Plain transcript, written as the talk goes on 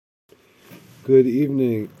Good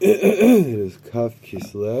evening. It is Kaf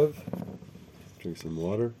Kislev. Drink some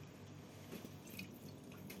water.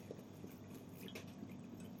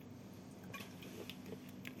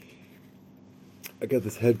 I got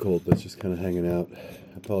this head cold that's just kind of hanging out.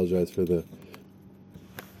 I apologize for the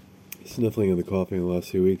sniffling and the coughing in the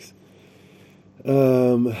last few weeks.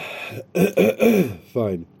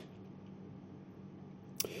 Fine.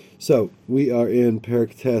 So, we are in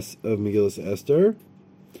Perek Tes of Megillas Esther.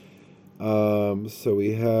 So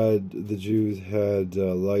the Jews had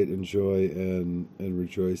light and joy and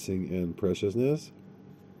rejoicing and preciousness.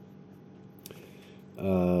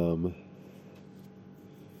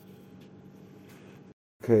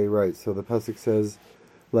 Okay, right, so the pasuk says,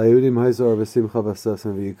 La'yudim haizor v'simcha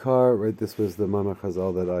v'sasan v'yikar, right, this was the Mamar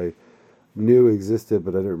Chazal that I knew existed,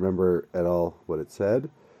 but I didn't remember at all what it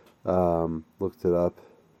said. Looked it up.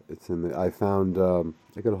 It's in I found,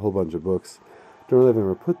 I got a whole bunch of books. Don't really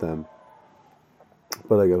remember put them.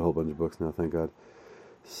 But I got a whole bunch of books now, thank God.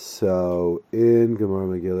 So, in Gemara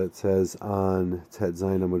Megillah, it says on Tet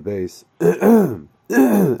Zayin Amud Beis,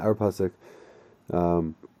 our pasuk,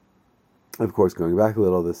 of course, going back a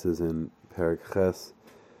little, this is in Perek Ches.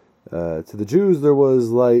 To the Jews, there was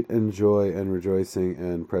light and joy and rejoicing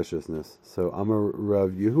and preciousness. So, Amar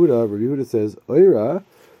Rav Yehuda says, Oira,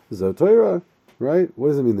 Zotoira, right? What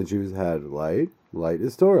does it mean the Jews had light? Light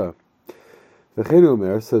is Torah.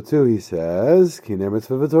 So too he says, Kiner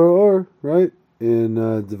mitzvah v'torah or, right? In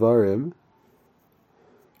Devarim,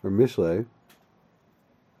 or Mishlei,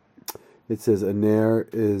 it says a ner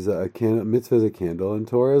is a candle, mitzvah is a candle, and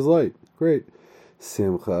Torah is light. Great.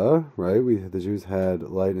 Simcha, right? The Jews had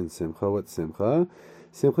light and simcha. What's simcha?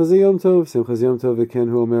 Simcha is Yom Tov. Simcha is Yom Tov. V'ken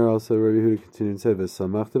hu omer, also Rabbi Yehuda continued and said,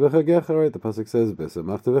 V'samachta v'chagecha, right? The pasuk says,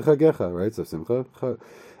 V'samachta v'chagecha, right? So simcha,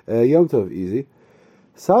 Yom Tov, easy.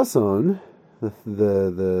 Sason,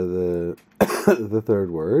 the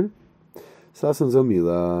third word. Sason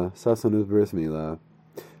zomila. Sason is bris mila.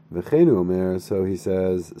 V'chenu omer. So he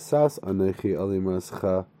says, Sas anechi alim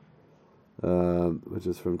rascha, which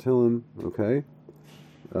is from Tillim. Okay.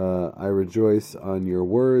 I rejoice on your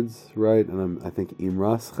words, right? And I think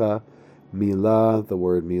imrascha mila. The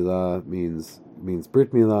word mila means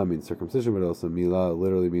brit mila, means circumcision, but also mila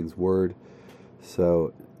literally means word.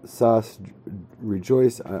 So Sas,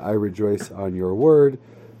 rejoice. I rejoice on your word.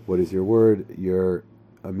 What is your word? Your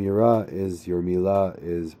amira is your mila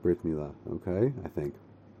is brit mila. Okay, I think.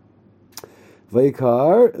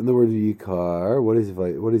 Vaikar, and the word yikar. What is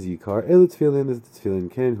yikar? El tefillin is tefillin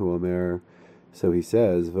ken hu omer. So he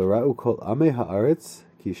says, V'ra'u kol amei haaretz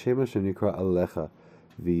ki shema shenikra alecha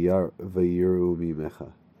v'yiru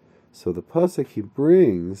mimecha. So the pasuk he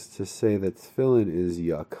brings to say that tefillin is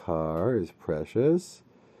yakar, is precious,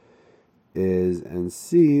 and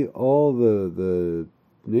see all the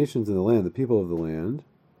nations in the land, the people of the land,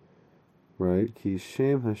 right? Ki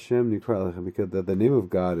shem Hashem nikra alecha, because the name of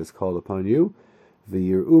God is called upon you,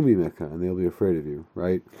 v'yiru mimecha, and they'll be afraid of you,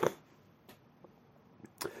 right?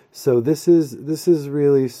 So this is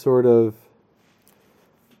really sort of,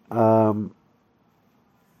 what are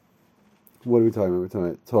we talking about? We're talking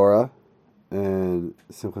about Torah and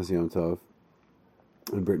Simchas Yom Tov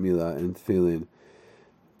and Brit Milah and Tefillin.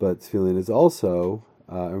 But Tefillin is also,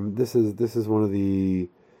 this is one of the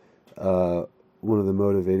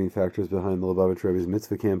motivating factors behind the Lubavitch Rebbe's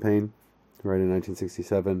mitzvah campaign, right in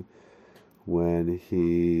 1967, when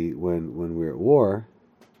we were at war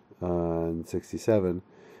in 67.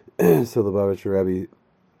 So the Lubavitch Rebbe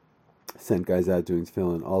sent guys out doing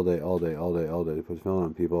tefillin all day to put tefillin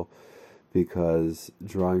on people, because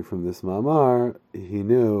drawing from this mamar, he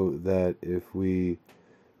knew that if we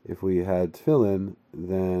had tefillin,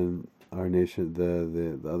 then our nation,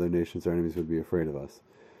 the other nations, our enemies, would be afraid of us.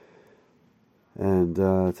 And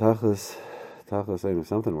tachlis, I know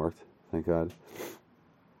something worked, thank God.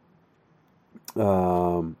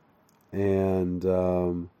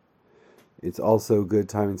 It's also good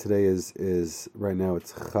timing. Today is right now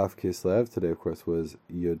it's Chaf Kislev. Today, of course, was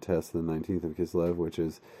Yud Tes, the 19th of Kislev, which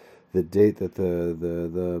is the date that the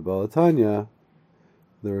Balatanya,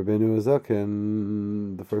 the Rabbeinu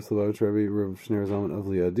Azaken, the first Lubavitch Rebbe, Rav Shneur Zalman of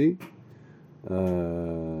Liadi,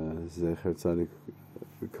 Zecher Tzadik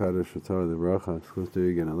Kadosh V'Torah Livracha, it's supposed to be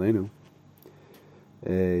again Aleinu.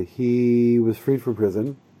 He was freed from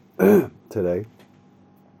prison today,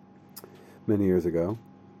 many years ago.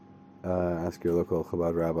 Ask your local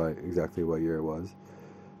Chabad rabbi exactly what year it was.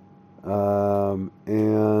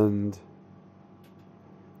 And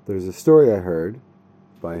there's a story I heard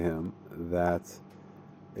by him that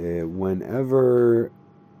whenever,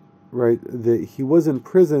 right, he was in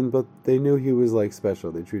prison, but they knew he was like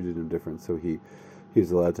special. They treated him different. So he he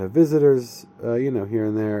was allowed to have visitors, here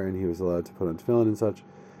and there, and he was allowed to put on tefillin and such.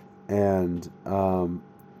 And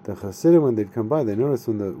the Hasidim, when they'd come by, they noticed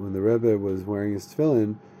when the Rebbe was wearing his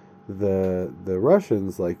tefillin, the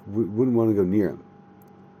Russians wouldn't want to go near him,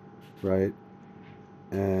 right?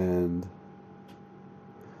 And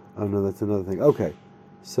oh no, that's another thing. Okay,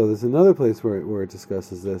 so there's another place where it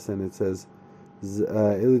discusses this, and it says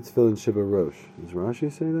Ilu tefillin shiba rosh. Does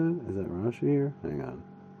Rashi say that? Is that Rashi here? Hang on,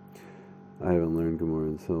 I haven't learned Gemara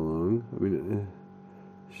in so long. I mean,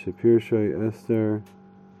 Shapir Shoy Esther.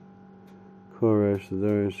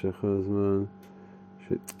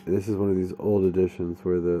 This is one of these old editions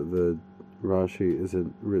where the Rashi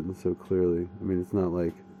isn't written so clearly. I mean, it's not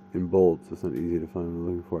like in bold, so it's not easy to find what I'm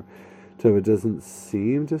looking for. So it doesn't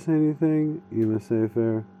seem to say anything. Ima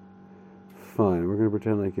Sefer. Fine, we're going to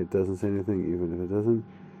pretend like it doesn't say anything, even if it doesn't.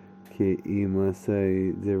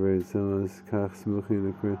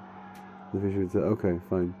 Okay,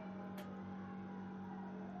 fine.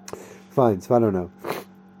 Fine, so I don't know.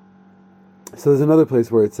 So there's another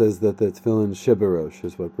place where it says that the tefillin shibarosh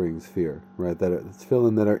is what brings fear, right? That it's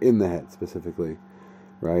tefillin that are in the head specifically,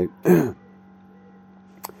 right? And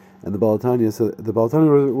the Balatanya, so the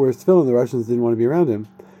Balatanya wears tefillin, the Russians didn't want to be around him,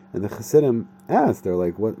 and the Hasidim asked, they're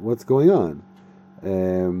like, what's going on?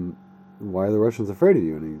 Why are the Russians afraid of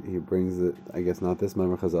you? And he brings it, I guess not this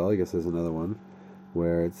Maimar Chazal, I guess there's another one,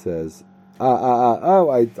 where it says,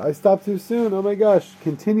 I stopped too soon, oh my gosh,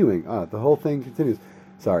 continuing, the whole thing continues.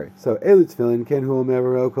 Sorry. So Elu tefillin ken hu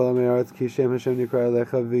mevero kol ameretz ki shem Hashem nikra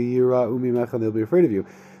elecha v'yira umimecha, they'll be afraid of you.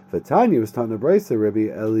 V'tanya was taught in the Brisa,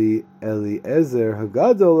 Rabbi Eliezer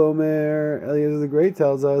Hagadol Omer, Eliezer the Great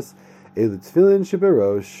tells us, Elu tefillin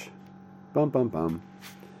shibarosh, bum bum bum.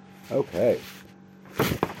 Okay.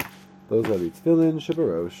 Those are the tefillin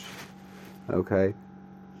shibarosh. Okay.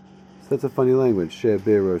 So that's a funny language,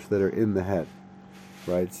 shibarosh, that are in the head,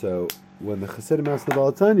 right? So when the Chasidim asked the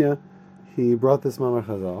Balatanya, he brought this Mamar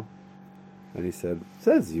Chazal, and he says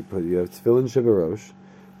you have tefillin shibarosh,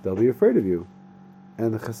 they'll be afraid of you.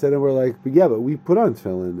 And the Chassidim were like, but we put on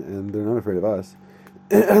tefillin, and they're not afraid of us.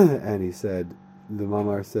 And he said, the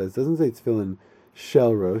Mamar says, doesn't say tefillin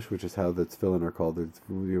shel rosh, which is how the tefillin are called.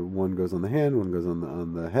 One goes on the hand, one goes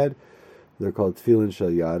on the head. They're called tefillin shel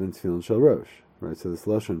yad and tefillin shel rosh, right? So this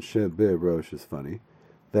lashon shebe rosh is funny.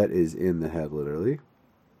 That is in the head, literally.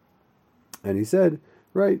 And he said,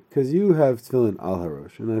 right, because you have tefillin al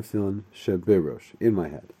harosh, and I have tefillin shebirosh, in my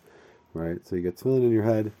head, right? So you get tefillin in your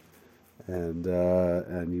head, and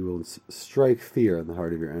you will strike fear in the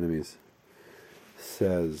heart of your enemies,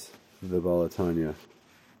 says the Balatanya.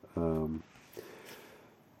 Fine,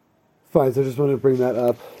 so I just wanted to bring that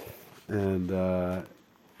up and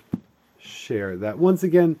share that. Once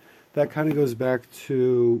again, that kind of goes back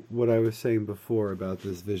to what I was saying before about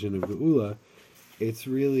this vision of Geula. It's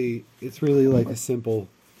really like a simple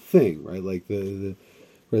thing, right? Like the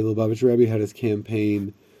Lubavitch Rebbe had his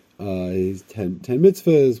campaign, his 10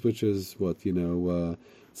 mitzvahs, which is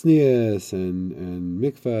tznius and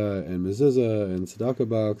mikvah and mezuzah and tzedakah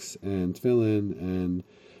box and tefillin and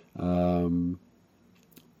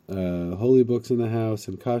holy books in the house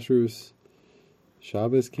and kashrus,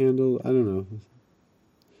 Shabbos candle. I don't know.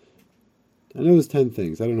 I know it was 10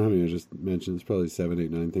 things. I don't know how many I just mentioned. It's probably 7,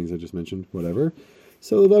 8, 9 things I just mentioned. Whatever.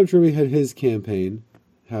 So Lubavitch Rebbe had his campaign,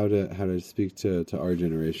 how to speak to our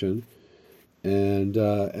generation, and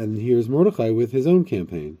here's Mordechai with his own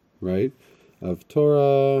campaign, right, of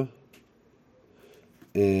Torah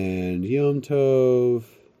and Yom Tov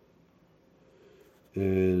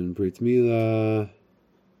and Brit Milah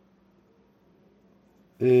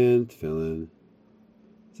and Tefillin.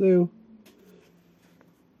 So.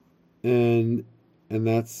 And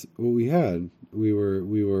that's what we had. We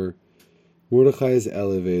were Mordechai is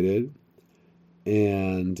elevated,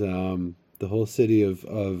 and the whole city of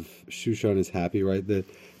Shushan is happy, right? That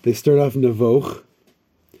they start off Nevoch,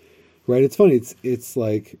 right? It's funny. It's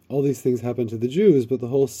like all these things happen to the Jews, but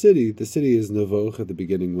the city is Nevoch at the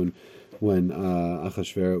beginning when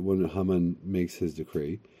Haman makes his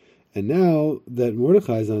decree, and now that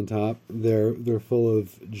Mordechai is on top, they're full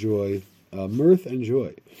of joy, mirth and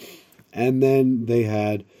joy. And then they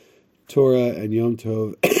had Torah and Yom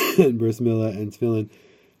Tov and Bris Milah and Tefillin.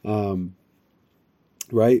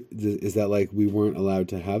 Right? Is that like we weren't allowed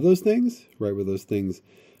to have those things? Right? Were those things...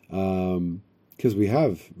 Because we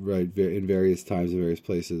have, right, in various times, in various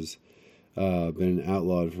places, been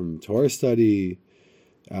outlawed from Torah study,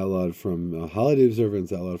 outlawed from holiday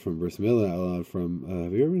observance, outlawed from Bris Milah, outlawed from...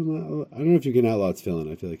 have you ever been allowed? I don't know if you can outlaw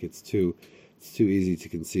Tefillin. I feel like it's too easy to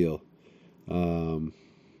conceal.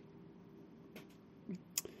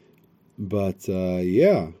 But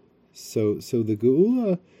yeah, So the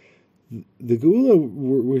geula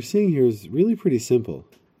we're seeing here is really pretty simple.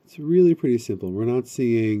 It's really pretty simple. We're not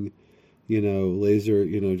seeing, laser,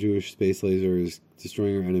 Jewish space lasers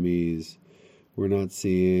destroying our enemies. We're not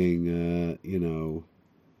seeing,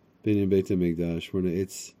 Binyan Beit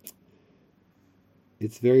HaMikdash.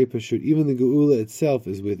 It's very pashut. Even the geula itself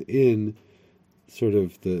is within sort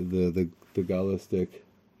of the Gallistic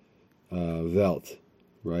Welt,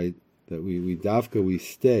 right? That we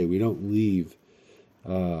stay. We don't leave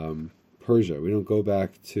Persia. We don't go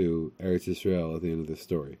back to Eretz Israel at the end of the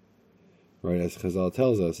story, right? As Chazal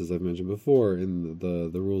tells us, as I've mentioned before, in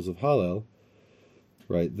the rules of Hallel,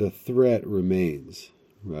 right? The threat remains,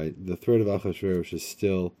 right? The threat of Achashverosh is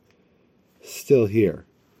still here,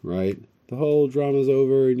 right? The whole drama's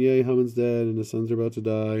over, and yay, Haman's dead, and the sons are about to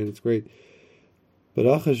die, and it's great. But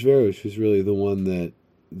Achashverosh was really the one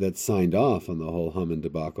that signed off on the whole Haman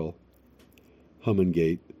debacle, Haman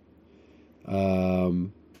gate.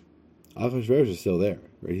 Achashverosh is still there,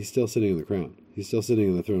 right? He's still sitting on the crown. He's still sitting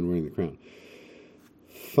on the throne wearing the crown.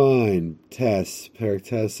 Fine. Perak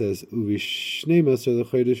Tess says, Uvishnei Maser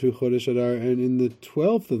l'chodesh hu chodesh Adar, and in the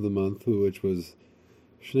 12th of the month, which was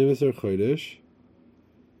Shnei Maser chodesh,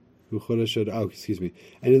 hu chodesh Adar,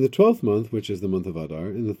 and in the 12th month, which is the month of Adar,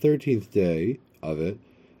 in the 13th day of it,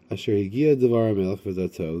 Asher Higia Devar HaMelech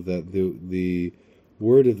V'Dato, that the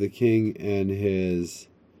word of the king and his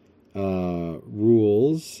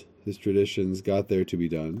rules, his traditions, got there to be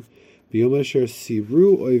done. B'yom Asher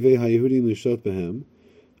Sibru Oivei HaYehudim Lishtot Behem,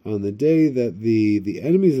 on the day that the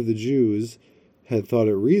enemies of the Jews had thought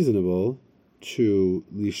it reasonable to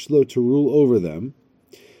lishlot, to rule over them,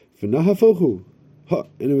 v'nahafochu,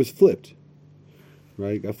 and it was flipped,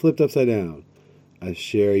 right? It got flipped upside down.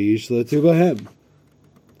 Asher yishlatu bahem,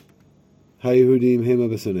 haYehudim hema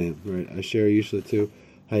b'sonehem, right? Asher yishlatu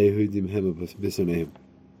haYehudim hema b'sonehem,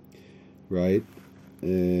 right?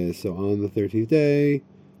 So on the 13th day,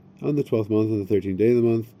 on the 12th month, on the 13th day of the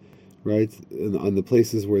month, right, on the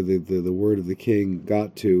places where the word of the king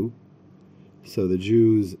got to, so the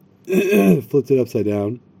Jews flipped it upside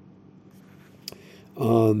down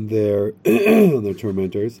on their on their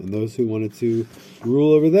tormentors, and those who wanted to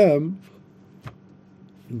rule over them,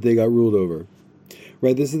 they got ruled over.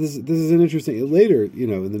 Right, this is an interesting. Later,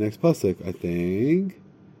 in the next pasuk, I think,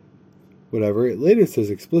 whatever, it later says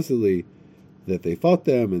explicitly that they fought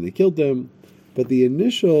them and they killed them, but the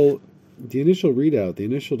initial readout, the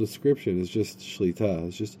initial description is just shlita.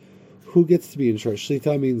 It's just who gets to be in charge.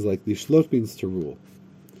 Shlita means like lishlot means to rule.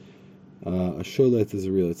 A sholet is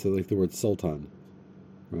a real. It's like the word sultan,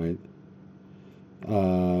 right?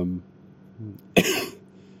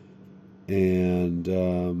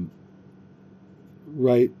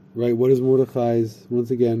 Right. What is Mordechai's?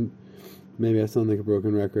 Once again, maybe I sound like a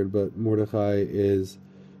broken record, but Mordechai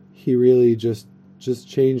he really just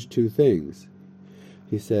changed two things.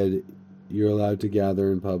 He said, you're allowed to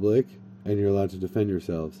gather in public, and you're allowed to defend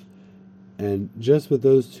yourselves. And just with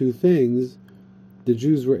those two things, the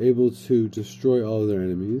Jews were able to destroy all of their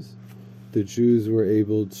enemies. The Jews were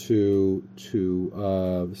able to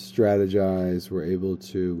strategize, were able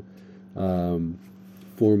to form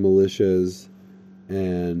militias,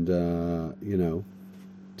 and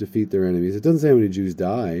defeat their enemies. It doesn't say how many Jews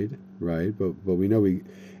died, right? But we know in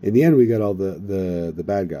the end we got all the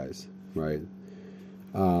bad guys, right?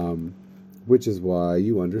 Which is why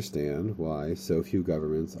you understand why so few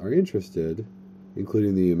governments are interested,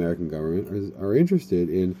 including the American government, are interested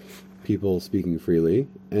in people speaking freely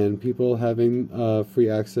and people having free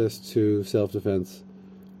access to self-defense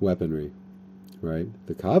weaponry, right?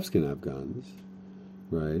 The cops can have guns,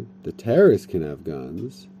 right? The terrorists can have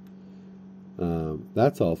guns.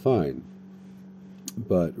 That's all fine.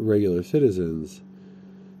 But regular citizens,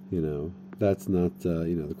 that's not,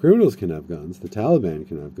 the criminals can have guns. The Taliban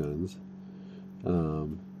can have guns.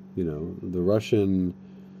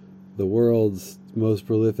 The world's most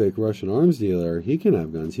prolific Russian arms dealer, he can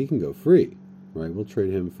have guns. He can go free, right? We'll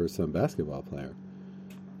trade him for some basketball player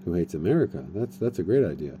who hates America. That's a great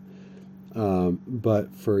idea.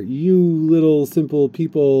 But for you little simple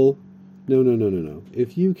people, no.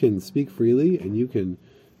 If you can speak freely and you can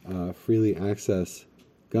freely access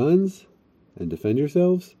guns and defend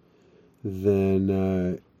yourselves,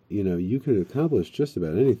 then you could accomplish just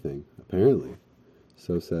about anything, apparently.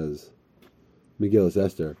 So says Megillus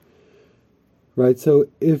Esther. Right, so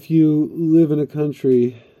if you live in a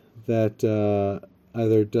country that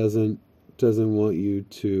either doesn't want you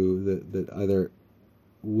to, that either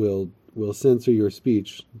will censor your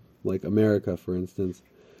speech, like America, for instance,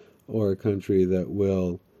 or a country that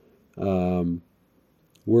will,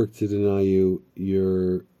 work to deny you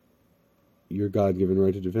your your God-given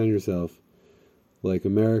right to defend yourself, like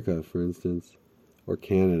America, for instance, or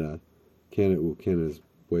Canada. Canada's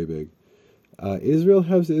way big. Israel,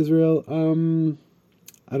 how's Israel?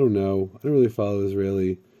 I don't know. I don't really follow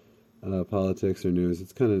Israeli politics or news.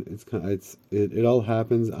 It all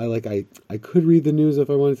happens. I could read the news if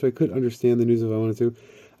I wanted to. I could understand the news if I wanted to.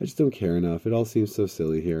 I just don't care enough. It all seems so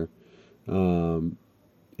silly here.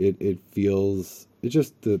 It feels, it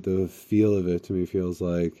just, the feel of it to me feels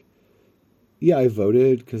like, yeah, I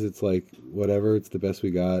voted because it's like, whatever, it's the best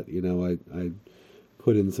we got. I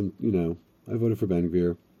put in some, I voted for Ben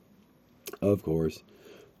Gvir, of course.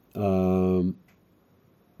 But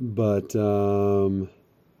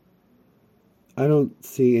I don't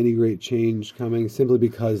see any great change coming simply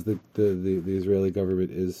because the Israeli government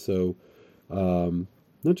is so,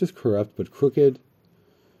 not just corrupt, but crooked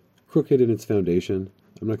in its foundation.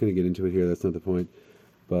 I'm not going to get into it here. That's not the point.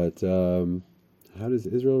 But how does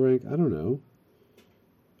Israel rank? I don't know.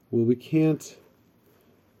 Well, we can't.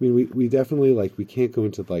 I mean, we definitely, we can't go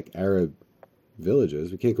into Arab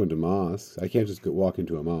villages. We can't go into mosques. I can't just walk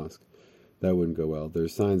into a mosque. That wouldn't go well.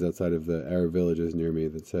 There's signs outside of the Arab villages near me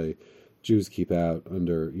that say Jews keep out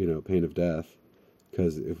under pain of death,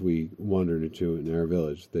 because if we wandered into an Arab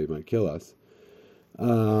village, they might kill us.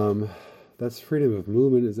 That's freedom of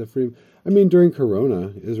movement. Is that freedom? I mean, during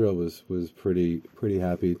Corona, Israel was pretty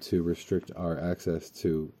happy to restrict our access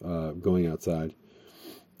to going outside,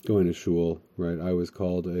 going to shul. Right, I was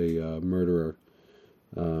called a murderer,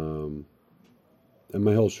 and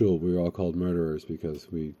my whole shul, we were all called murderers because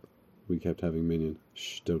we kept having minyan.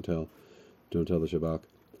 Shh! Don't tell the Shabbat.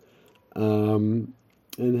 And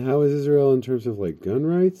how is Israel in terms of gun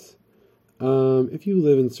rights? If you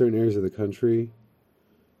live in certain areas of the country,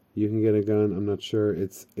 you can get a gun. I'm not sure.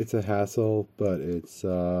 It's a hassle, but it's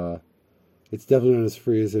definitely not as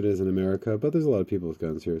free as it is in America. But there's a lot of people with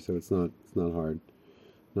guns here, so it's not hard.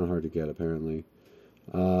 Not hard to get, apparently.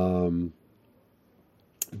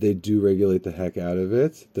 They do regulate the heck out of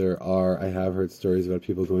it. I have heard stories about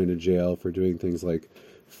people going to jail for doing things like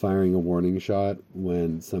firing a warning shot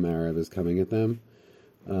when some Arab is coming at them,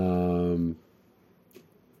 to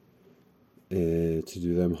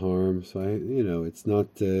do them harm. So it's not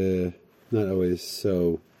always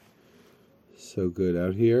so good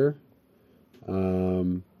out here.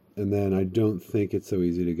 And then I don't think it's so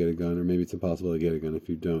easy to get a gun, or maybe it's impossible to get a gun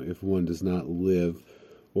if one does not live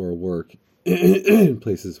or work in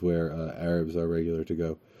places where Arabs are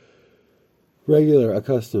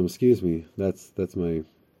accustomed. Excuse me. That's my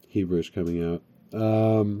Hebrewish coming out.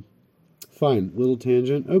 Fine, little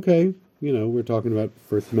tangent. Okay, we're talking about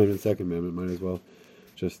First Amendment, Second Amendment. Might as well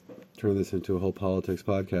just turn this into a whole politics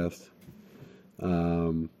podcast.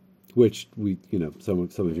 Which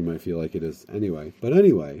some of you might feel like it is anyway. But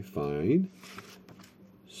anyway, fine.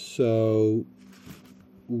 So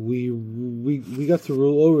we got to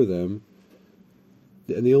rule over them.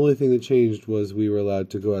 And the only thing that changed was we were allowed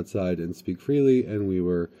to go outside and speak freely, and we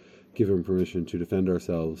were given permission to defend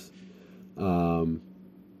ourselves,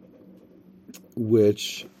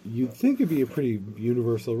 which you'd think would be a pretty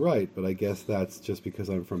universal right, but I guess that's just because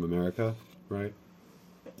I'm from America, right?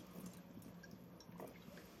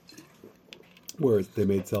 Where they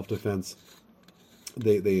made self-defense,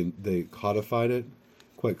 they codified it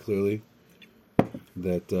quite clearly,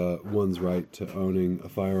 that one's right to owning a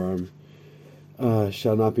firearm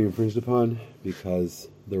shall not be infringed upon, because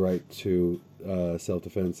the right to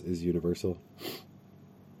self-defense is universal.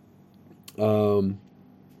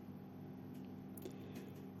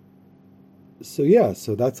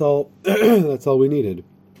 So that's all. That's all we needed,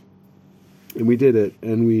 and we did it,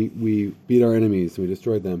 and we beat our enemies, and we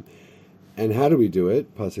destroyed them. And how do we do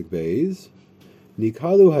it? Pasuk Beis.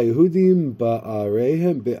 Nikalu haYehudim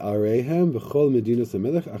ba'arehem b'chol medinas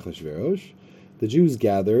hamelech Achashverosh. The Jews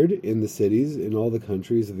gathered in the cities, in all the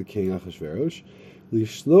countries of the king Achashverosh,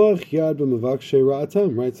 lishloach yad b'mavakshe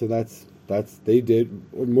ra'atam. Right, so that's they did.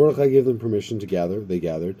 Mordechai gave them permission to gather. They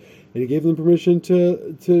gathered, and he gave them permission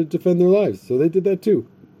to defend their lives. So they did that too.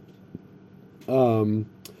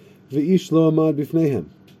 V'ish lo amad bifnehem,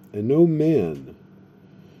 and no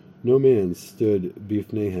man stood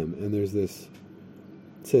bifnehem. And there's this.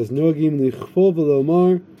 It says noagim lichfol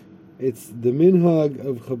v'lomar. It's the minhag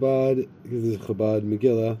of Chabad, because this is Chabad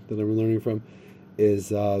Megillah that I'm learning from, is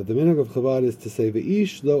the minhag of Chabad is to say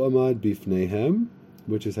V'ish lo amad bifnehem,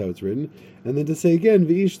 which is how it's written, and then to say again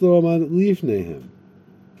V'ish lo amad lifnehem,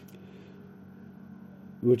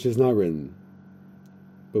 which is not written.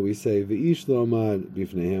 But we say V'ish lo amad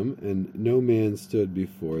bifnehem, and no man stood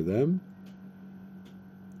before them,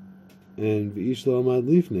 and V'ish lo amad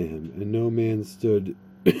lifnehem, and no man stood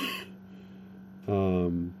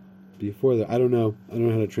before that. I don't know how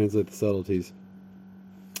to translate the subtleties.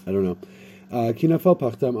 I don't know. Kinafel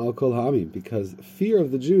pachtam al kol ha'amim, because fear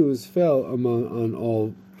of the Jews fell on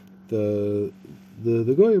all the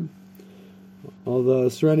goyim, all the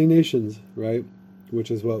surrounding nations, right?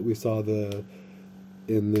 Which is what we saw in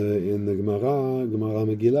the Gemara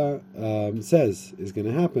Megillah says is going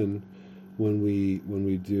to happen when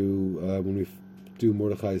we do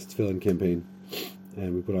Mordechai's tefillin campaign,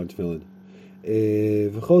 and we put on tefillin.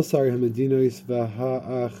 V'chol sari hamedinos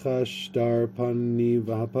v'ha'achashtar pani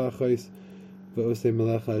v'hapachos v'osei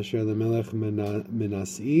melecha asher lemelech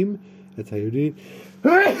menasim et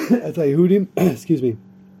haYehudim excuse me,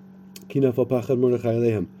 kinafal pachad Mordechai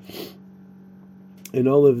alehem, and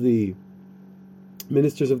all of the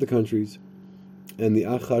ministers of the countries, and the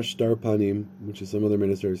achash panim, which is some other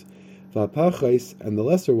ministers, v'hapachos, and the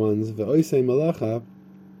lesser ones, v'osei melecha,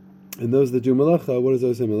 and those that do malacha. What is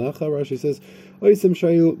osei malacha? Rashi says, oisem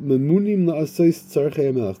shayu memunim la'asos tzarchei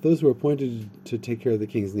hamelech, those who are appointed to take care of the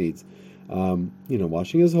king's needs.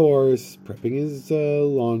 Washing his horse, prepping his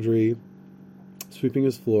laundry, sweeping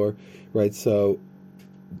his floor, right? So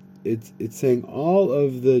it's saying all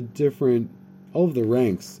of the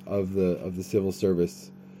ranks of the civil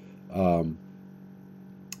service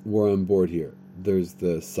were on board here. There's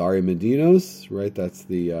the Sari Medinos, right? That's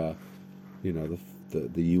the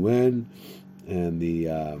UN and the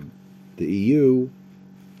EU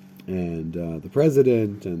and the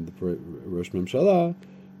president and the Rosh Memshala,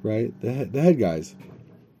 right? The head guys,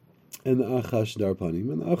 and the Achash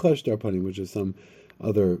Darpanim, which is some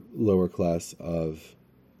other lower class of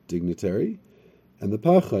dignitary, and the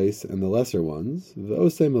Pachais and the lesser ones, the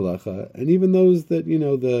Osei Melecha, and even those that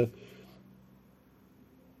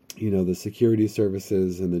the security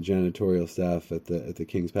services and the janitorial staff at the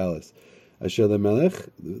king's palace. Asher Melech,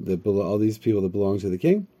 all these people that belong to the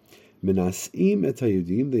king, Menasim et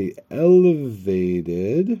Hayudim, they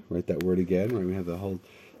elevated, write that word again, right? We have the whole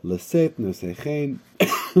Laset, Nosechein,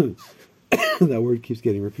 that word keeps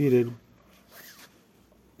getting repeated.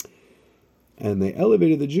 And they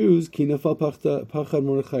elevated the Jews, Kinafal Pachad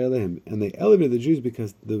Mordechai Alehem, and they elevated the Jews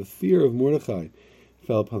because the fear of Mordechai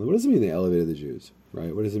fell upon them. What does it mean they elevated the Jews,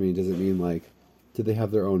 right? What does it mean? Does it mean did they have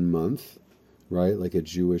their own month? Right, like a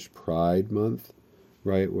Jewish Pride Month,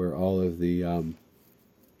 right, where all of the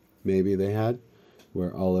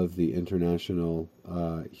where all of the international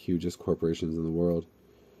hugest corporations in the world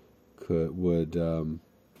would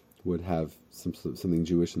have something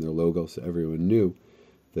Jewish in their logo, so everyone knew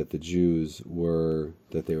that they were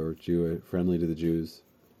Jew friendly to the Jews,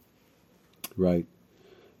 right?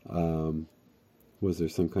 Was there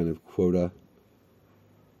some kind of quota,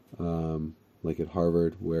 like at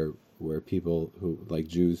Harvard, where people who, like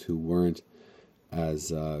Jews who weren't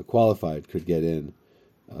as qualified, could get in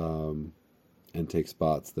and take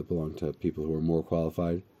spots that belonged to people who were more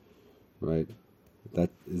qualified, right? That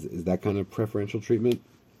is that kind of preferential treatment?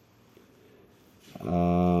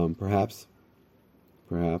 Perhaps,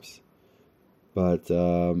 but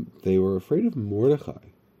they were afraid of Mordechai.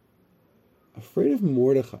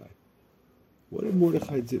 What did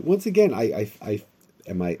Mordechai do? Once again,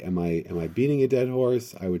 Am I beating a dead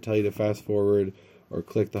horse? I would tell you to fast forward or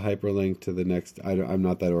click the hyperlink to the next. I'm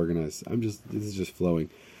not that organized. This is just flowing.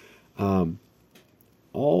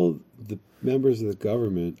 All the members of the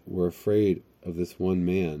government were afraid of this one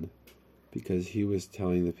man because he was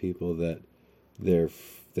telling the people that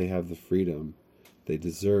they have the freedom, they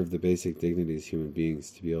deserve the basic dignity as human beings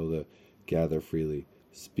to be able to gather freely,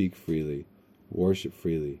 speak freely, worship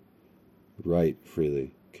freely, write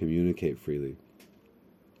freely, communicate freely.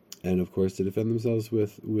 And of course, to defend themselves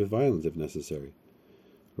with violence if necessary,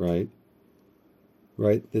 right?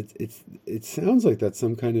 Right. It sounds like that's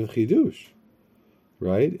some kind of chidush,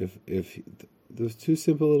 right? If those two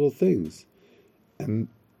simple little things, and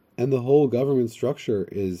the whole government structure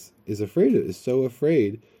is so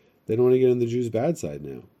afraid they don't want to get on the Jews' bad side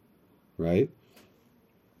now, right?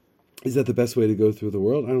 Is that the best way to go through the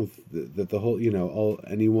world? I don't that the whole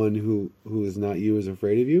anyone who is not you is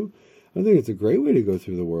afraid of you. I think it's a great way to go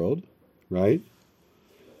through the world, right?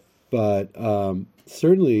 But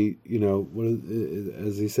certainly,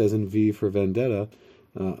 as he says in V for Vendetta,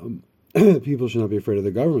 people should not be afraid of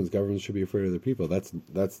the governments. Governments should be afraid of their people. That's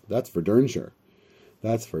for darn sure.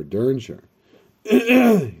 That's for darn sure.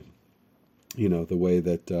 The way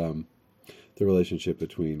that the relationship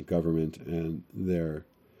between government and their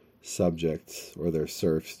subjects or their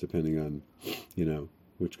serfs, depending on,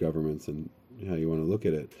 which governments and how you want to look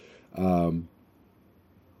at it. The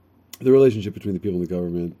relationship between the people and the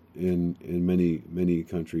government in many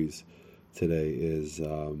countries today is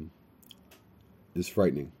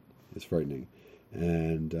frightening. It's frightening,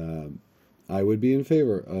 And I would be in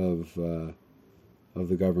favor of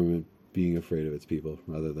the government being afraid of its people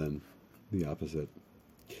rather than the opposite.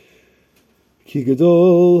 Ki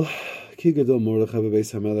gadol Mordechai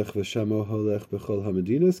bebeis hamelech v'shamo holech b'chol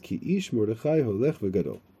hamedinas ki ish Mordechai holech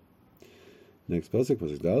v'gadol. Next pasuk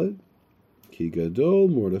Daled. Ki gadol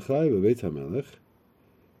Mordechai bebeis hamelech,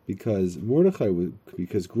 because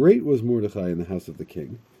great was Mordechai in the house of the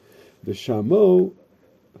king. V'shamo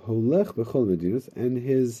holech b'chol hamedinas, and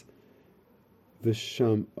his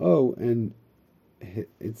v'shamo, and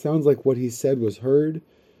it sounds like what he said was heard,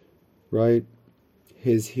 right?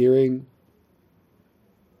 His hearing,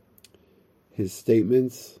 his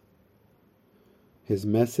statements, his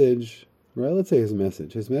message, right? Let's say his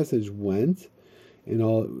message. His message went in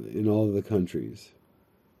all of the countries.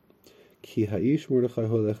 Ki ha'ish Mordechai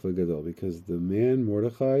holech v'gadol, because the man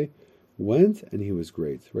Mordechai went and he was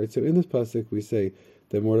great, right? So in this pasuk we say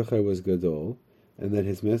that Mordechai was gadol and that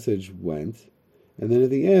his message went, and then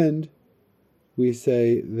at the end we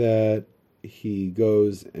say that he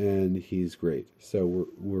goes and he's great. So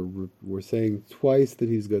we're saying twice that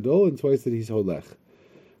he's gadol and twice that he's holech,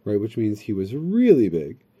 right? Which means he was really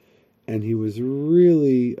big, and he was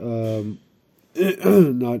really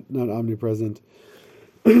not omnipresent,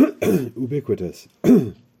 ubiquitous.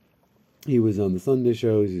 He was on the Sunday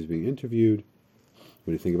shows. He was being interviewed. What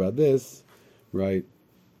do you think about this, right?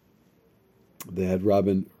 They had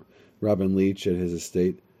Robin Leach at his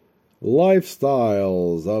estate.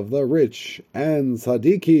 Lifestyles of the rich and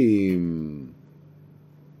tzaddikim.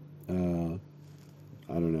 I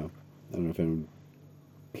don't know if anyone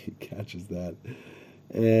catches that.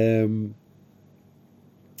 And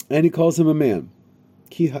he calls him a man.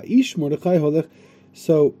 Ki ha'ish Mordechai holech.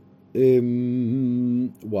 So,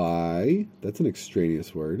 why? That's an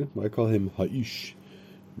extraneous word. Why call him ha'ish?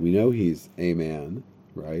 We know he's a man,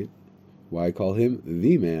 right? Why call him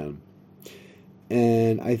the man?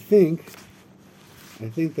 And I think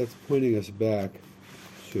that's pointing us back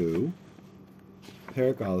to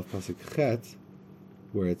Perek Aleph Pasuk Chet,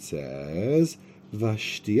 where it says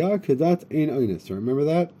Vashtia Kedat Ein Oines. Remember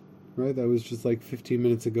that? Right? That was just like 15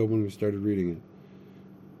 minutes ago when we started reading it.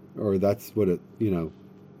 Or that's what it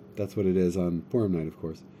is on Purim night, of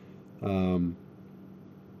course.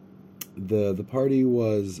 The party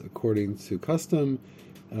was according to custom.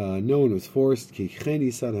 No one was forced. Ki chen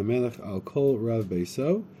yisad hamelech al kol rav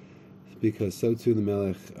beiso, because so too the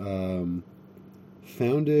melech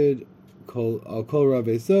founded al kol rav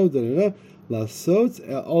beiso lasot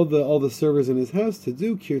all the servers in his house to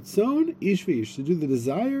do kirtzon ish v'ish, to do the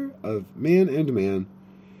desire of man and man.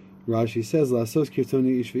 Rashi says lasot kirtzon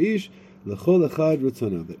ish v'ish lechol echad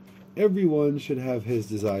ritzona, that everyone should have his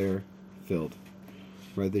desire filled.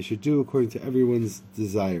 Right? They should do according to everyone's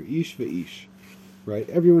desire. Ish v'ish. Right?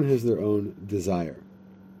 Everyone has their own desire.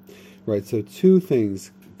 Right? So two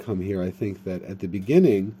things come here. I think that at the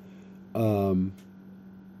beginning, right,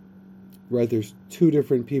 there's two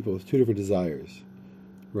different people, two different desires.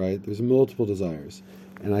 Right? There's multiple desires.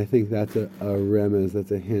 And I think that's a remez,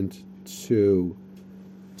 that's a hint to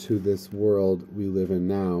this world we live in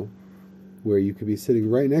now, where you could be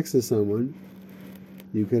sitting right next to someone,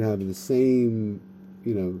 you could have the same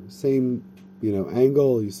angle,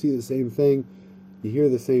 you see the same thing, you hear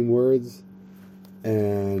the same words,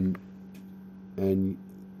 and when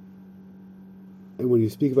you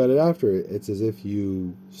speak about it after, it's as if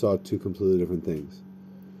you saw two completely different things,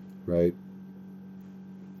 right?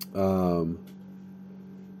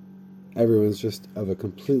 Everyone's just of a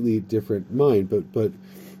completely different mind, but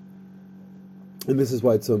and this is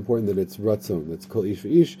why it's so important that it's ratzon, that's kol ish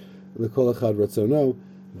v'ish, l'kol echad ratzono,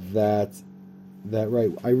 that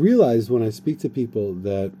right. I realize when I speak to people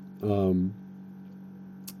that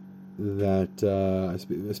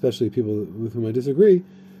especially people with whom I disagree,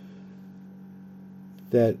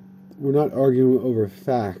 that we're not arguing over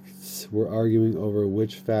facts. We're arguing over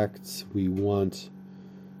which facts we want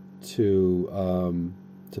to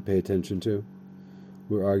pay attention to.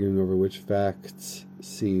 We're arguing over which facts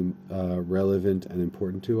seem relevant and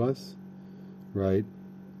important to us, right?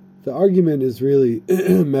 The argument is really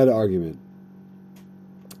meta argument,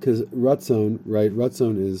 because ratzon, right?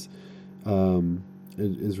 Ratzon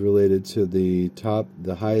is related to the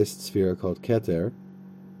highest sphere called Keter.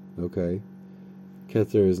 Okay,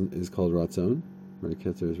 Keter is called ratzon, right?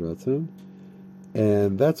 Keter is ratzon,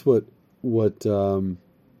 and that's what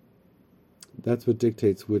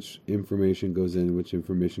dictates which information goes in, which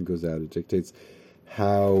information goes out. It dictates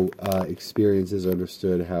how experience is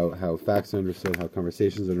understood, how facts are understood, how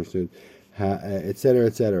conversations are understood, et cetera,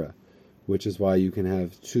 et cetera. Which is why you can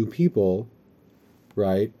have two people,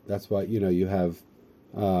 right? That's why you have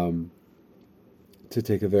to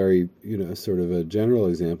take a very, sort of a general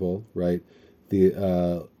example, right?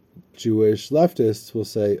 The Jewish leftists will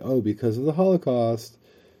say, oh, because of the Holocaust,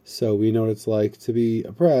 so we know what it's like to be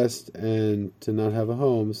oppressed and to not have a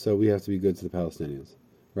home, so we have to be good to the Palestinians,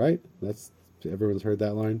 right? Everyone's heard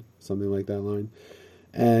that line, something like that line.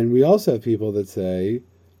 And we also have people that say,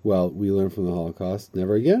 well, we learned from the Holocaust,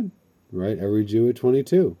 never again, right? Every Jew at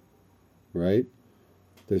 22, right?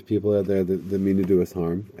 There's people out there that mean to do us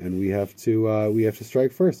harm, and we have to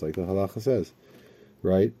strike first, like the halacha says,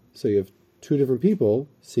 right? So you have two different people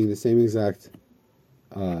seeing the same exact,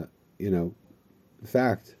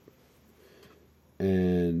 fact,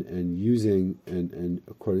 and using and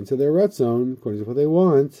according to their ratzon, according to what they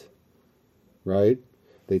want, right?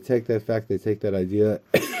 They take that fact, they take that idea,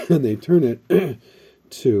 and they turn it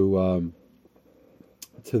to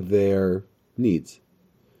their needs,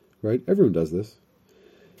 right? Everyone does this.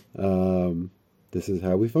 This is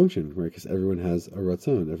how we function, right? Because everyone has a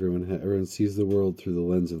ratzon. Everyone sees the world through the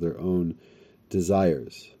lens of their own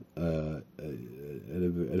desires at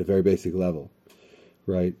a very basic level,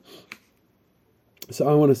 right? So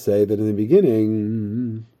I want to say that in the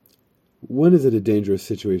beginning, when is it a dangerous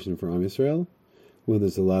situation for Am Yisrael? When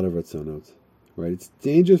there's a lot of ratzonot, right? It's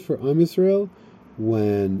dangerous for Am Yisrael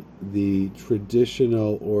when the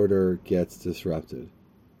traditional order gets disrupted,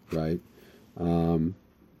 right?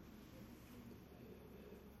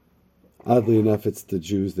 Oddly enough, it's the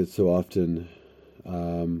Jews that so often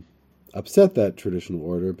upset that traditional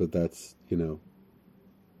order, but that's not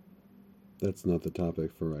the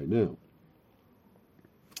topic for right now.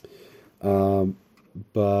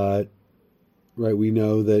 But right, we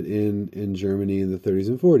know that in Germany in the 30s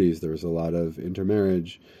and 40s there was a lot of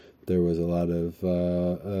intermarriage. There was a lot of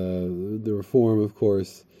the reform, of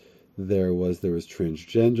course. There was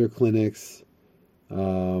transgender clinics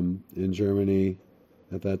in Germany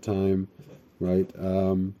at that time, right?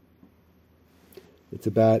 It's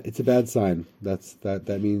a bad sign.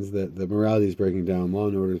 That means that the morality is breaking down, law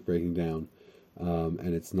and order is breaking down,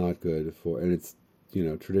 and it's not good and it's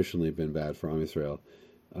traditionally been bad for Am Yisrael,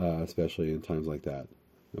 especially in times like that.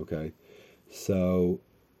 Okay, so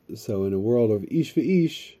in a world of ish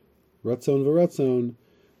v'ish, ratzon v'ratzon,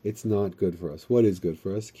 it's not good for us. What is good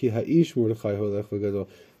for us? Ki ha'ish mordechai holech v'gadol,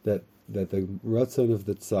 that the ratzon of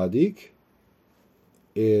the tzaddik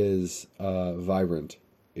is vibrant,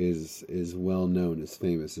 is well known, is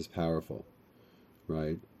famous, is powerful,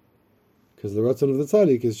 right? Because the ratzon of the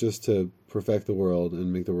tzaddik is just to perfect the world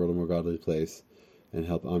and make the world a more godly place, and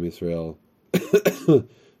help Am Yisrael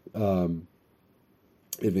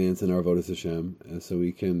advance in our avodas Hashem, and so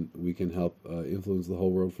we can help influence the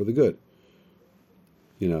whole world for the good.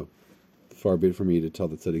 Far be it from me to tell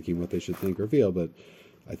the tzaddikim what they should think or feel, but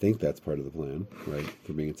I think that's part of the plan, right,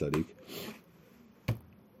 for being a tzaddik.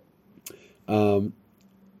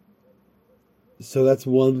 So that's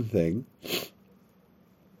one thing.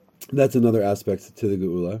 That's another aspect to the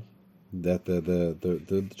geula, that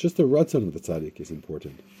the just the ratzon of the tzaddik is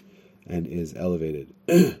important and is elevated.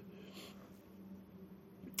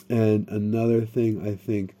 And another thing, I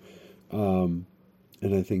think, and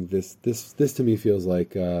I think this to me feels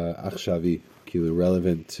like achshavi,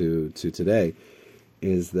 relevant to today,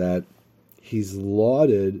 is that he's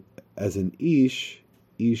lauded as an ish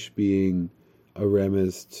being a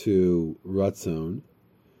remez to ratzon.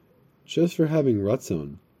 Just for having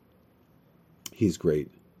ratzon, he's great,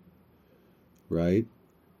 right?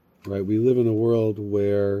 Right. We live in a world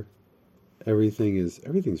where everything's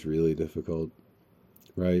really difficult,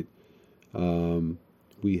 right?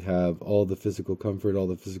 We have all the physical comfort, all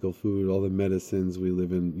the physical food, all the medicines. We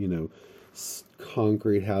live in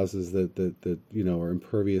concrete houses that are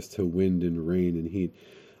impervious to wind and rain and heat.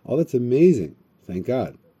 All that's amazing. Thank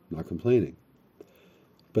God. Not complaining.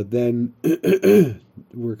 But then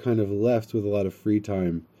we're kind of left with a lot of free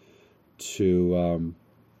time to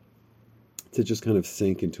just kind of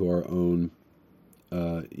sink into our own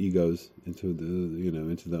egos, into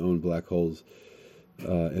the own black holes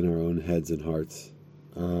in our own heads and hearts,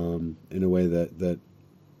 in a way that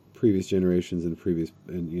previous generations and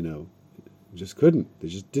just couldn't. They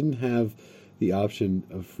just didn't have the option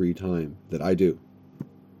of free time that I do.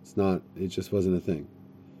 It just wasn't a thing,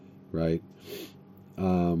 right?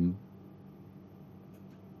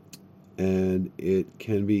 And it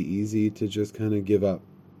can be easy to just kind of give up,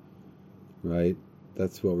 right?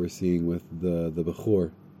 That's what we're seeing with the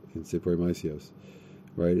Bechor in Sipurei Maisios,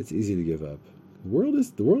 right? It's easy to give up. The world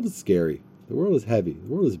is scary. The world is heavy. The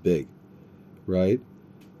world is big, right?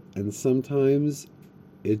 And sometimes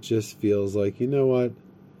it just feels like, you know what?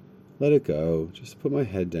 Let it go. Just put my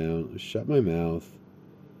head down, shut my mouth,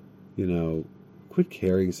 quit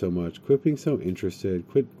caring so much. Quit being so interested.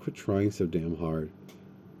 Quit trying so damn hard.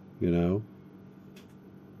 No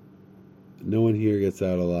one here gets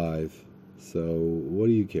out alive. So what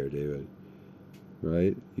do you care, David?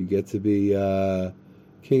 Right? You get to be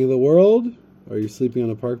king of the world? Are you sleeping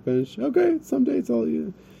on a park bench? Okay, someday it's all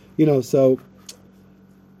you. So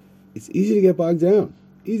it's easy to get bogged down.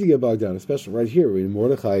 Especially right here. I mean,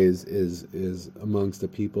 Mordechai is amongst the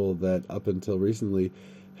people that up until recently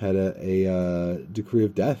had a decree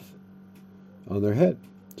of death on their head,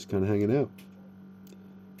 just kind of hanging out.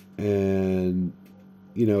 And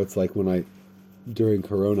it's like during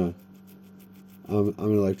Corona, I'm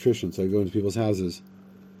an electrician, so I go into people's houses,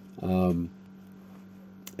 and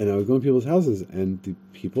I would go into people's houses, and the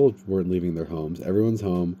people weren't leaving their homes. Everyone's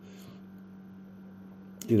home.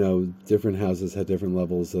 Different houses had different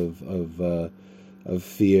levels of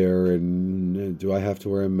fear, and do I have to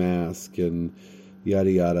wear a mask, and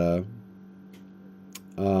yada yada.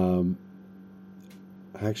 I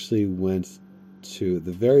actually went to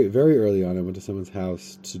the very, very early on. I went to someone's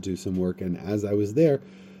house to do some work, and as I was there,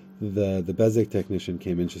 the Bezik technician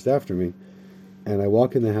came in just after me, and I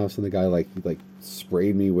walk in the house, and the guy like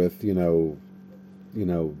sprayed me with hand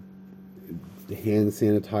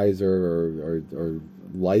sanitizer or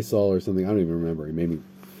Lysol or something. I don't even remember. He made me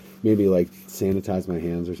sanitize my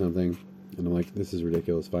hands or something, and I'm like, this is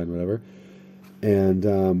ridiculous. Fine, whatever. And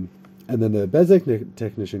then the Bezik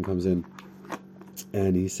technician comes in,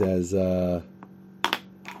 and he says, and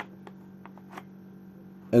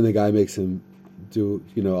the guy makes him do,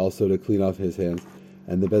 also to clean off his hands.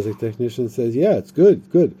 And the Bezik technician says, yeah, it's good.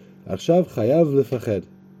 Arshav chayav lefached.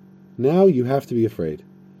 Now you have to be afraid.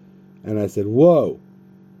 And I said, whoa.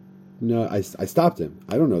 No, I stopped him.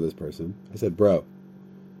 I don't know this person. I said, bro.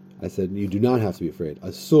 I said, you do not have to be afraid.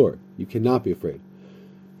 Asur. You cannot be afraid.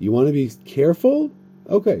 You want to be careful?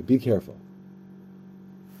 Okay, be careful.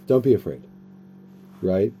 Don't be afraid.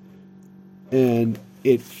 Right? And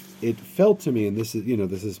it felt to me, and this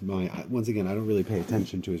is my, once again, I don't really pay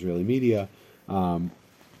attention to Israeli media. I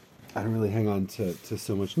don't really hang on to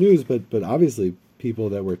so much news, but obviously people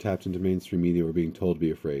that were tapped into mainstream media were being told to be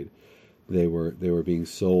afraid. They were being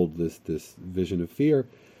sold this vision of fear,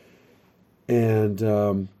 and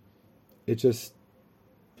I just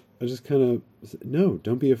kind of, no,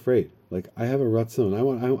 don't be afraid. Like, I have a ratzon. I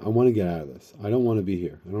want to get out of this. I don't want to be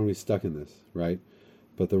here. I don't want to be stuck in this, right?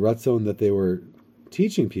 But the ratzon that they were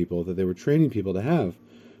teaching people, that they were training people to have,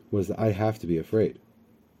 was that I have to be afraid,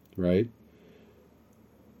 right?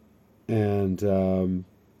 And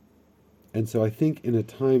so I think in a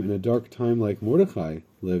dark time like Mordechai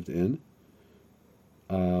lived in,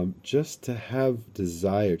 just to have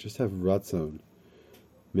desire, just to have ratzon,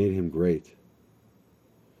 made him great.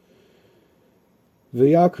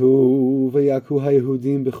 V'yaku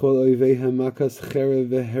haYehudim b'chol oiveihem makas cherev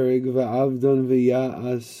v'hereg v'avdon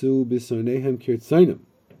v'ya'asu b'sonehem kirtzonim.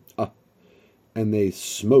 And they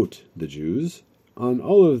smote the Jews on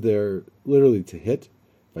all of their, literally to hit,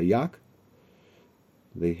 vayak.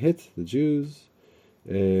 They hit the Jews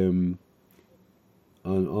on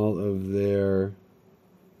all of their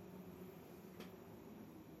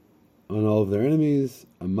enemies.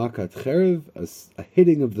 A makat cherev, a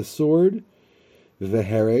hitting of the sword. The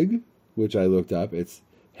hereg, which I looked up,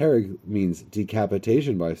 hereg means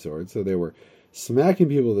decapitation by sword, so they were smacking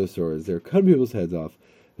people with their swords, they were cutting people's heads off.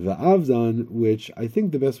 The avdan, which I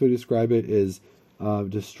think the best way to describe it is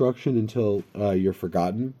destruction until you're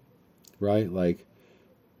forgotten, right? Like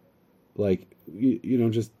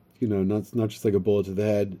not just like a bullet to the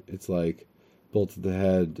head. It's like bullet to the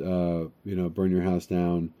head, burn your house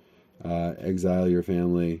down, exile your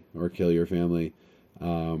family or kill your family.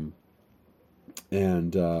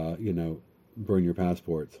 And burn your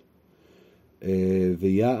passports. And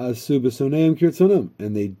they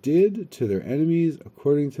did to their enemies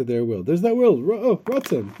according to their will. There's that will.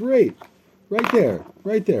 Ratzon, great. Right there,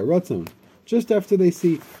 Ratzon. Just after they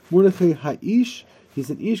see Mordechai Ha'ish, he's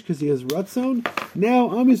an Ish because he has Ratzon.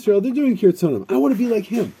 Now, Am Yisrael, they're doing Kirtzonim. I want to be like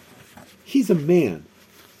him. He's a man.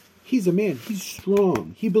 He's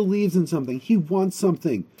strong. He believes in something. He wants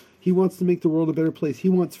something. He wants to make the world a better place. He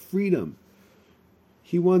wants freedom.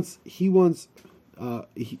 He wants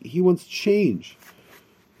change.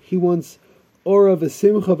 He wants Ora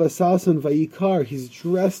v'simcha v'sason v'yikar. He's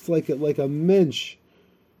dressed like a mensch,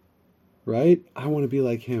 right? I want to be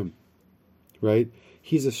like him, right?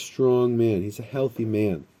 He's a strong man. He's a healthy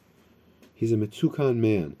man. He's a metukan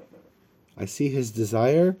man. I see his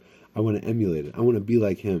desire. I want to emulate it. I want to be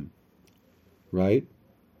like him, right?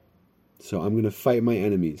 So I'm going to fight my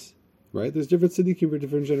enemies. Right? There's different tzaddikim for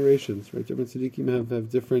different generations, right? Different tzaddikim have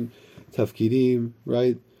different tafkidim,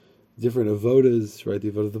 right? different avodas, right?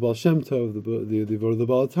 The avodah of the Baal Shem Tov, the avodah of the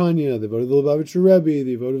Baal Tanya, the avodah of the Lubavitcher Rebbe,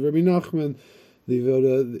 the avodah of Rabbi Nachman, the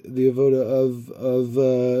avodah of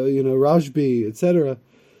Rashbi, etc.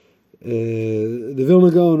 The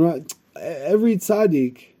Vilna Gaon, right? Every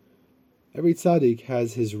tzaddik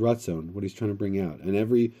has his ratzon, what he's trying to bring out, and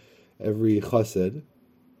every chassid,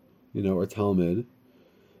 or talmid,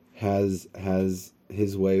 has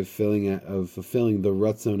his way of fulfilling the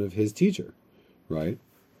ratzon of his teacher, right?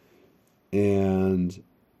 And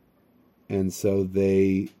so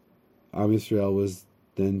Am Yisrael was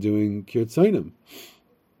then doing kirtzonim,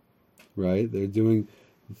 right? Their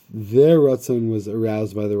ratzon was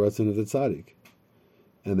aroused by the ratzon of the tzaddik,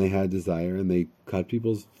 and they had desire, and they cut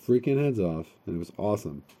people's freaking heads off, and it was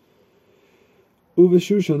awesome.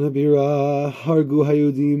 Uveshushan habira hargu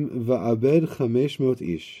hayudim va'abed 500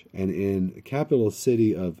 ish, and in the capital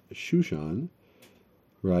city of Shushan,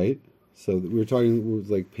 right? So we're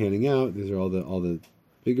like panning out. These are all the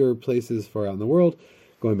bigger places far out in the world.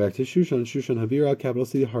 Going back to Shushan habira, capital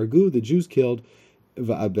city, hargu, the Jews killed,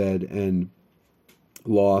 va'abed, and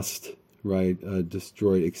lost, right?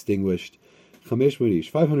 Destroyed, extinguished, 500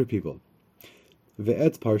 ish, 500 people.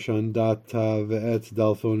 Ve'et parshan data, ve'et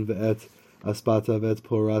dalphon, ve'et aspata, ve'et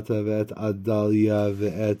porata, ve'et adalia,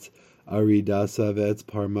 ve'et aridasa, ve'et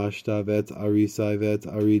parmashta, ve'et arisai, ve'et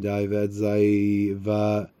aridai, ve'et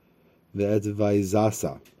zaiva, ve'et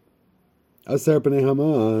vaizasa. Aser pnei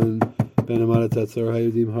Haman, ben amad tetzor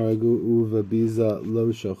hayudim haragu uvabiza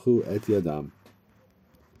lo shachu et yadam.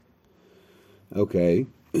 Okay,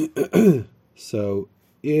 so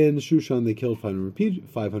in Shushan they killed 500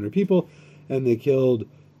 people, and they killed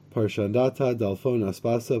Parshandata, Dalphon,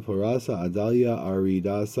 Aspasa, Porasa, Adalia,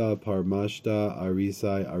 Aridasa, Parmashta,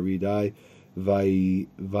 Arisai, Aridai,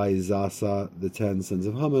 Vaizasa, the 10 sons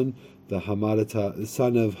of Haman, the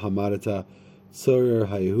son of Hamadata, Tzorer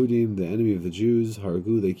HaYehudim, the enemy of the Jews,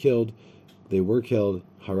 Haragu, they were killed,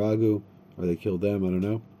 Haragu, or they killed them, I don't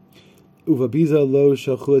know. Uvabiza lo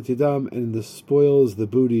shalchu et yadam, and the spoils, the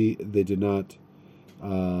booty, they did not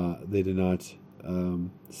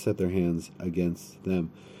set their hands against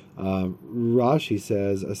them. Rashi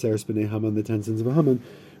says, Aseres b'nei Haman, the 10 sons of Haman.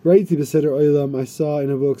 Raiti b'seder oilam, I saw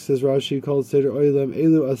in a book, says Rashi, called Seder Oilam,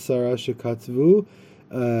 Elu Asara shekatvu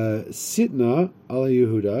Sitna ala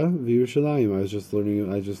Yehuda v'Yerushalayim. I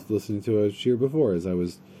just listening to a shir before as I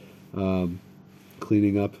was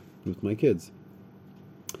cleaning up with my kids.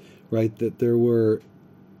 Right, that there were,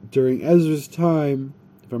 during Ezra's time,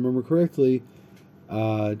 if I remember correctly,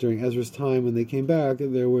 during Ezra's time when they came back,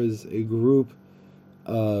 there was a group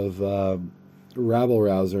of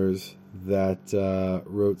rabble-rousers that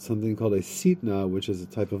wrote something called a sitna, which is a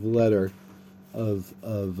type of letter of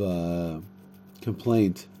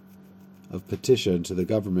complaint, of petition to the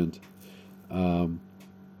government,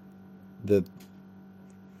 that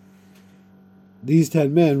these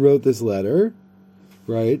 10 men wrote this letter,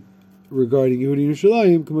 right, regarding Yehudi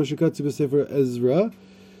Yerushalayim, Kamoshikatsu b'Sefer Ezra,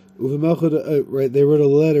 right, they wrote a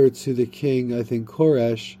letter to the king, I think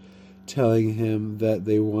Koresh, telling him that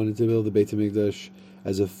they wanted to build the Beit HaMikdash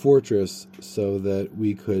as a fortress so that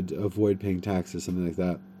we could avoid paying taxes, something like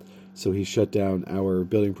that. So he shut down our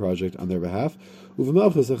building project on their behalf.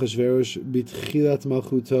 Uvemalchus Achashverosh b'tchilat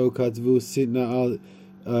malchuto katvu sitna al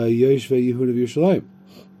yoshvei Yehuda v'Yerushalayim.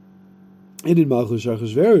 And in Malchus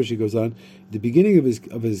Achashverosh, he goes on, the beginning of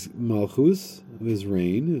his Malchus, of his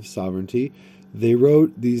reign, of sovereignty,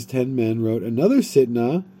 these 10 men wrote another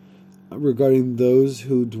sitna regarding those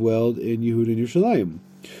who dwelled in Yehuda and Yerushalayim.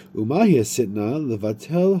 Umahia sitna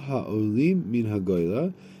levatel ha'olim min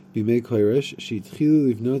hagoyla b'mei koresh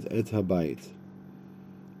sheitchilu livnot et habayit.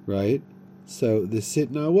 Right? So the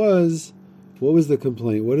sitna was, what was the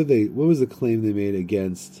complaint? What was the claim they made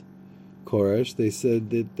against Koresh? They said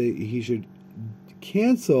that he should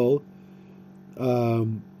cancel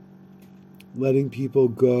letting people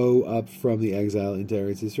go up from the exile into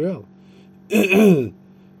Eretz Yisrael.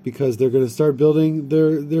 Because they're going to start building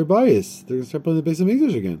their bias. They're going to start building the Beis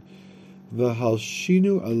HaMikdash again.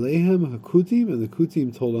 V'halshinu alehem hakutim, and the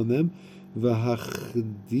kutim told on them,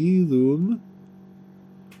 v'hachdilum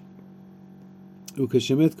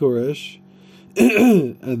ukashemet koresh,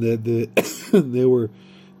 and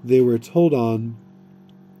they were told on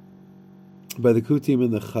by the kutim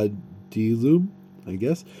and the chadilum, I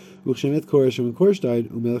guess. Ukashemet koresh, and when Koresh died,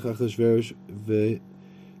 umelech Achashverosh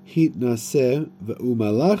Hitnaseh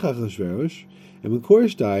v'umalach Achashverosh, and when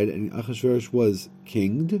Koresh died and Achashverosh was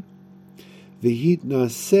kinged,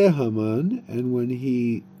 v'hitnaseh Haman, and when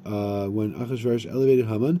Achashverosh elevated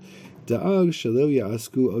Haman, da'ag shelo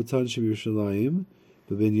ya'asku otan shebYerushalayim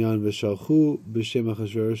b'binyan v'shalchu b'shem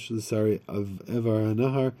Achashverosh l'sari of evar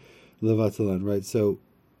hanahar levatalan. Right. So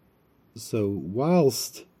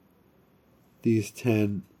whilst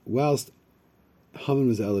whilst Haman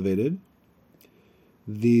was elevated,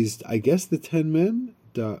 I guess the 10 men,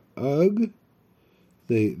 Da'ag,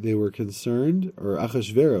 they were concerned, or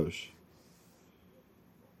Achashverosh,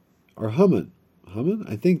 or Haman.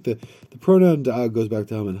 I think the pronoun Da'ag goes back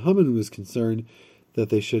to Haman. Haman was concerned that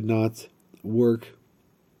they should not work.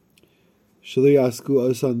 Shali Asku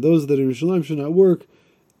Asan, those that in Yerushalayim should not work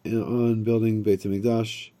on building Beit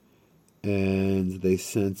HaMikdash. And they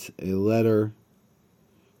sent a letter.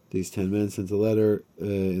 These 10 men sent a letter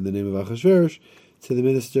in the name of Achashverosh to the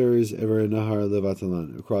ministers Ever Nahar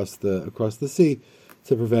Levatalan across the sea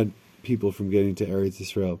to prevent people from getting to Eretz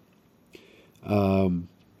Yisrael.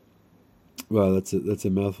 Well, that's a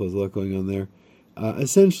mouthful. There's a lot going on there.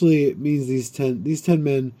 Essentially, it means these 10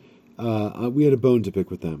 men. We had a bone to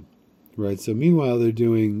pick with them, right? So meanwhile, they're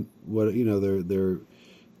doing what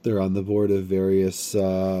they're on the board of various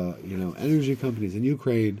energy companies in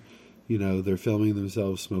Ukraine. They're filming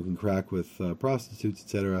themselves smoking crack with prostitutes,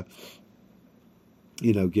 etc.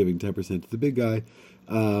 Giving 10% to the big guy.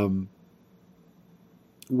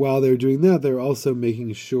 While they're doing that, they're also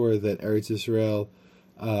making sure that Eretz Yisrael,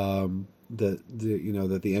 that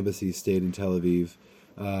the embassy stayed in Tel Aviv.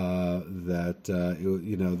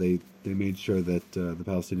 They made sure that the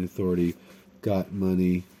Palestinian Authority got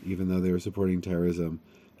money, even though they were supporting terrorism.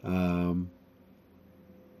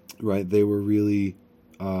 Right? They were really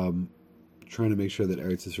trying to make sure that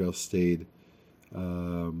Eretz Yisrael stayed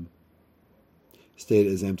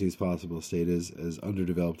as empty as possible, stayed as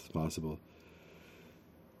underdeveloped as possible.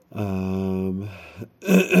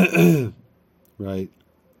 Right.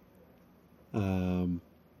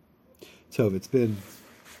 So it's been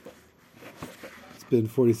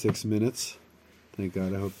 46 minutes. Thank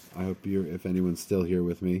God. I hope if anyone's still here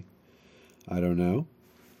with me. I don't know.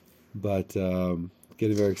 But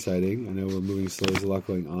getting very exciting. I know we're moving slow. There's a lot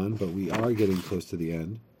going on, but we are getting close to the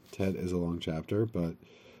end. Tet is a long chapter, but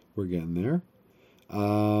we're getting there.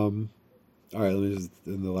 All right, let me just,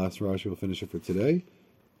 in the last Rashi, we'll finish it for today.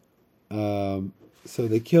 So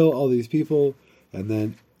they kill all these people, and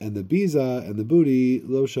the biza and the booty,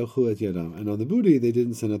 lo shalchu et yadam. And on the booty, they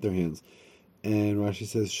didn't send out their hands. And Rashi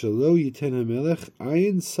says, shalo yiten hamelech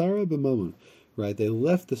ayin sara b'mamon. Right, they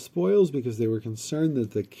left the spoils because they were concerned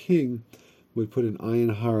that the king would put an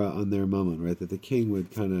ayin hara on their mammon. Right, that the king would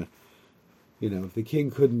kind of, if the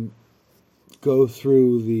king couldn't go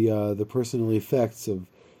through the personal effects of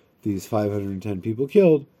these 510 people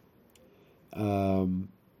killed,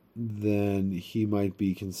 then he might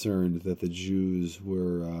be concerned that the Jews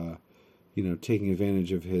were, taking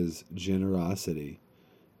advantage of his generosity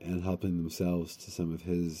and helping themselves to some of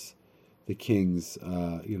the king's,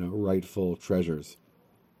 rightful treasures.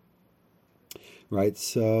 Right,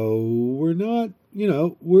 so we're not,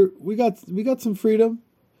 we got some freedom,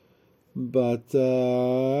 but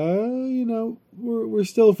we're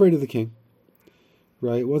still afraid of the king.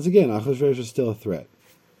 Right, once again, Achashverosh is still a threat.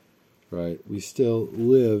 Right, we still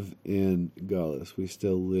live in Galus. We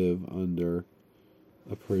still live under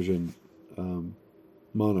a Persian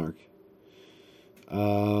monarch,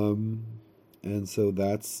 and so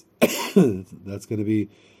that's going to be.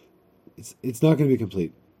 It's not going to be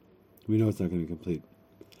complete. We know it's not going to be complete.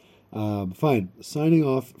 Fine. Signing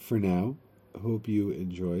off for now. Hope you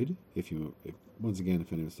enjoyed. If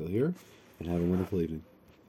anyone's still here, and have a wonderful evening.